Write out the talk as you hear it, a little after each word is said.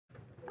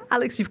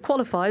Alex, you've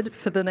qualified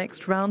for the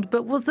next round,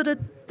 but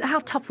how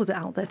tough was it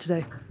out there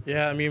today?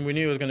 Yeah, I mean, we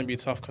knew it was going to be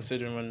tough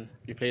considering when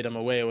we played them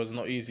away, it was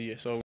not easy.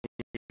 So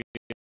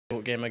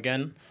we game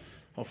again.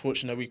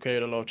 Unfortunately, we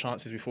created a lot of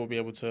chances before we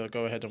were able to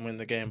go ahead and win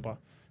the game, but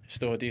it's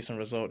still a decent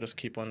result. Just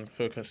keep on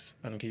focus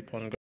and keep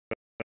on going.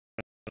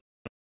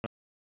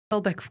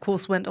 Welbeck, of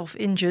course, went off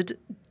injured,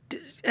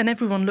 and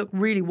everyone looked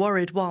really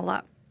worried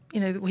while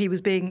he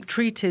was being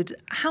treated.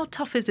 How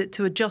tough is it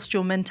to adjust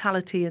your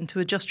mentality and to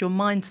adjust your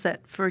mindset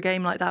for a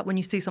game like that when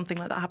you see something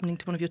like that happening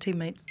to one of your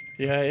teammates?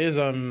 Yeah, it is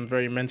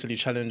very mentally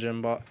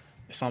challenging, but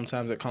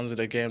sometimes it comes with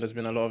the game. There's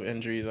been a lot of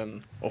injuries,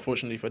 and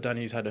unfortunately for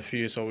Danny, he's had a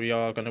few, so we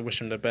are going to wish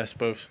him the best.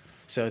 Both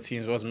set of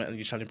teams was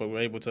mentally challenging, but we were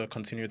able to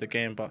continue the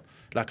game. But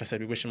like I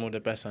said, we wish him all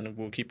the best, and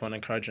we'll keep on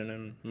encouraging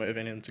and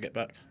motivating him to get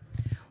back.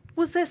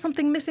 Was there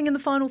something missing in the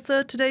final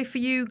third today for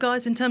you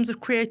guys in terms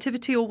of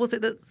creativity, or was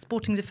it that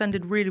Sporting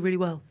defended really, really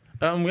well?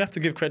 We have to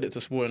give credit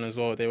to Sporting as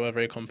well. They were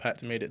very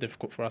compact and made it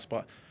difficult for us,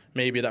 but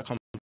maybe that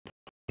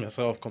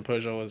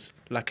composure was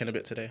lacking a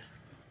bit today.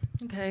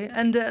 Okay,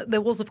 and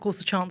there was, of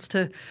course, a chance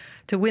to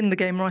win the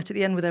game right at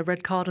the end with their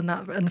red card and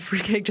the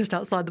free kick just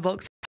outside the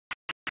box.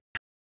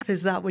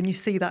 Is that when you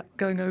see that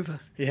going over?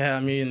 Yeah,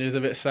 I mean, it was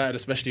a bit sad,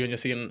 especially when you're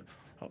seeing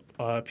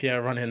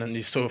Pierre running and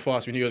he's so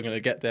fast. We knew he was going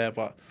to get there,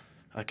 but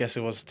I guess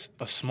it was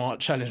a smart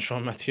challenge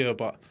from Mathieu,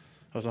 but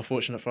it was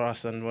unfortunate for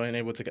us and we weren't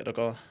able to get the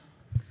goal.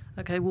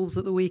 Okay, Wolves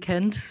at the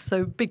weekend,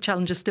 so big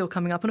challenges still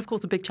coming up, and of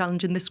course a big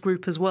challenge in this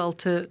group as well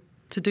to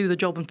do the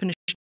job and finish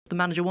the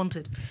manager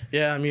wanted.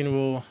 Yeah, I mean,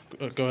 we'll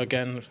go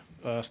again,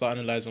 start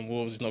analysing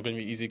Wolves. It's not going to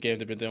be an easy game.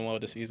 They've been doing well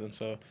this season,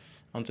 so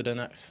on to the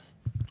next.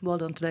 Well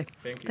done today.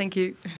 Thank you. Thank you.